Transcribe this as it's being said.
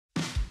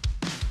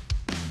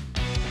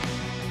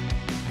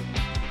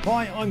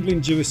Hi, I'm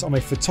Glyn Dewis. I'm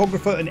a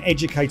photographer and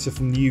educator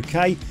from the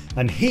UK,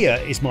 and here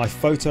is my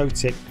Photo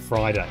Tip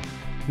Friday.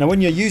 Now,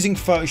 when you're using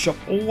Photoshop,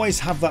 always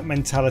have that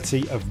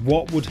mentality of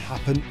what would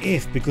happen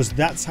if, because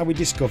that's how we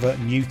discover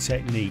new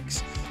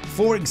techniques.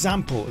 For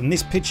example, in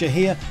this picture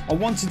here, I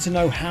wanted to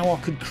know how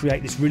I could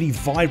create this really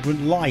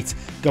vibrant light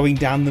going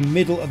down the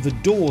middle of the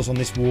doors on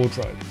this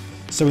wardrobe.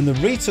 So in the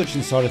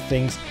retouching side of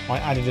things, I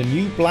added a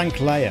new blank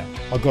layer.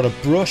 I got a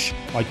brush,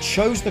 I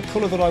chose the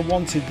colour that I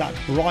wanted that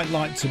bright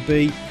light to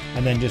be,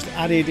 and then just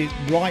added it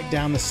right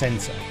down the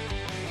centre.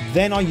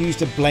 Then I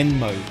used a blend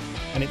mode,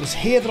 and it was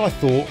here that I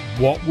thought,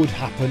 what would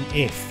happen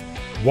if?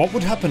 What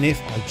would happen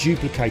if I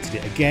duplicated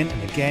it again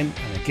and again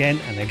and again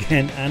and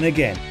again and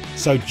again?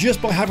 So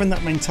just by having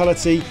that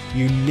mentality,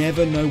 you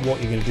never know what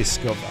you're going to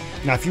discover.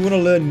 Now, if you want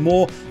to learn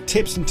more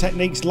tips and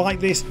techniques like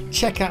this,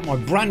 check out my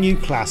brand new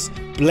class,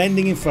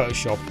 Blending in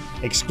Photoshop,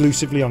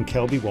 exclusively on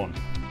KelbyOne.